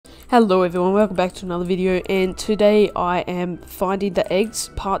Hello everyone, welcome back to another video, and today I am finding the eggs,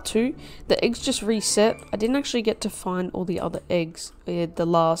 part 2. The eggs just reset. I didn't actually get to find all the other eggs in the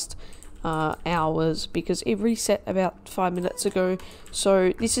last hours because it reset about 5 minutes ago.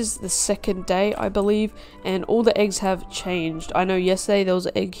 So this is the second day, I believe, and all the eggs have changed. I know yesterday there was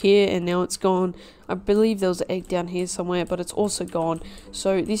an egg here and now it's gone. I believe there was an egg down here somewhere, but it's also gone.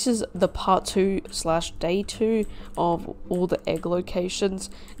 So this is the part 2 / day 2 of all the egg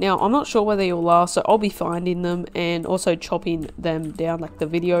locations. Now I'm not sure where they all are, so I'll be finding them and also chopping them down like the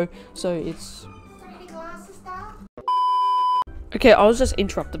video. So it's okay. I was just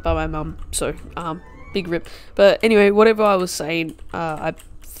interrupted by my mum, so big rip. But anyway, whatever I was saying, I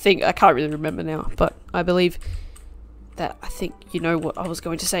can't really remember now, but I believe that I think you know what I was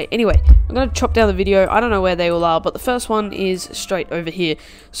going to say. Anyway, I'm going to chop down the video. I don't know where they all are, but the first one is straight over here.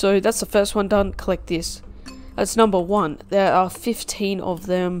 So that's the first one done. Collect this. That's number 1. There are 15 of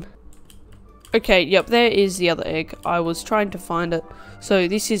them. Okay, yep, there is the other egg. I was trying to find it. So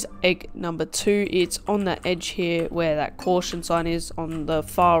this is egg number 2. It's on that edge here where that caution sign is on the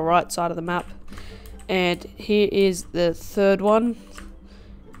far right side of the map. And here is the third one.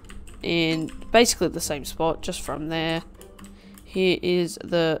 And basically the same spot, just from there. Here is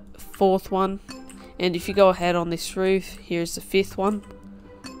the 4th one. And if you go ahead on this roof, here's the 5th one.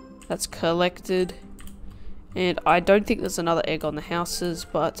 That's collected. And I don't think there's another egg on the houses,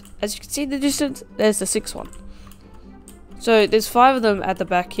 but as you can see in the distance, there's the 6th one. So there's 5 of them at the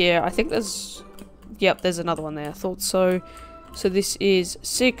back here. I think there's, yep, there's another one there. I thought so. So this is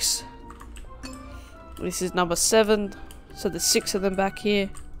 6. This is number 7. So there's 6 of them back here.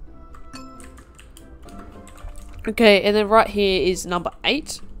 Okay, and then right here is number 8.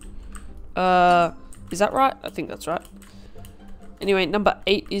 Is that right? I think that's right. Anyway, number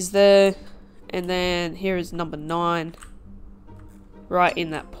 8 is there. And then here is number 9. Right in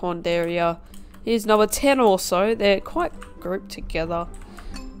that pond area. Here's number 10 also. They're quite grouped together.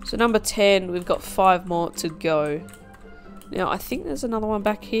 So number 10, we've got 5 more to go. Now, I think there's another one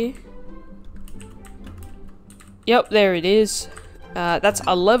back here. Yep, there it is. That's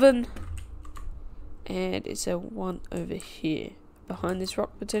 11. And is there one over here? Behind this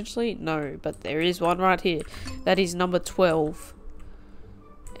rock, potentially? No, but there is one right here. That is number 12.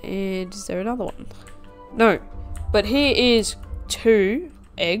 And is there another one? No. But here is 2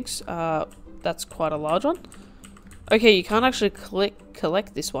 eggs. That's quite a large one. Okay, you can't actually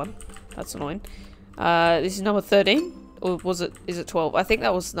collect this one. That's annoying. This is number 13. Or is it 12? I think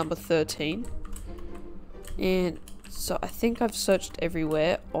that was number 13. And so I think I've searched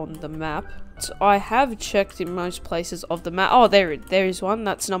everywhere on the map. So I have checked in most places of the map. Oh, there is one.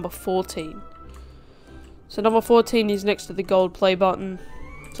 That's number 14. So number 14 is next to the gold play button.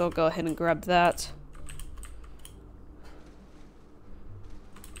 So I'll go ahead and grab that.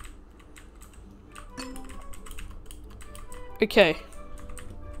 Okay.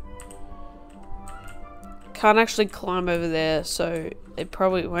 Can't actually climb over there, so it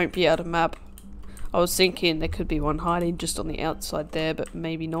probably won't be out of map. I was thinking there could be one hiding just on the outside there, but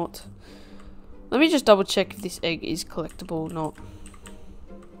maybe not. Let me just double check if this egg is collectible or not.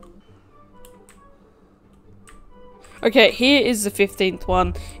 Okay, here is the 15th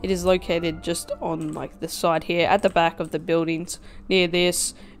one. It is located just on like the side here at the back of the buildings near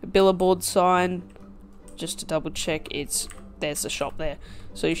this billboard sign. Just to double check, there's the shop there.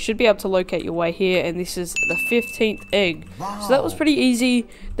 So you should be able to locate your way here, and this is the 15th egg. Wow. So that was pretty easy.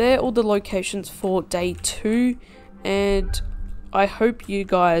 They're all the locations for day 2, and I hope you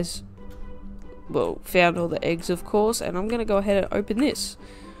guys found all the eggs, of course, and I'm gonna go ahead and open this.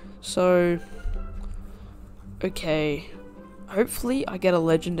 So okay, hopefully I get a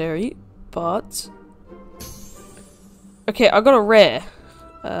legendary, but okay, I got a rare.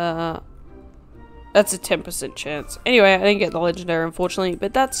 That's a 10% chance. Anyway, I didn't get the legendary, unfortunately,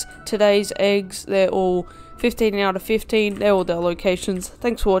 but that's today's eggs. They're all 15 out of 15. They're all their locations.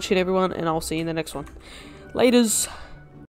 Thanks for watching, everyone, and I'll see you in the next one. Laters.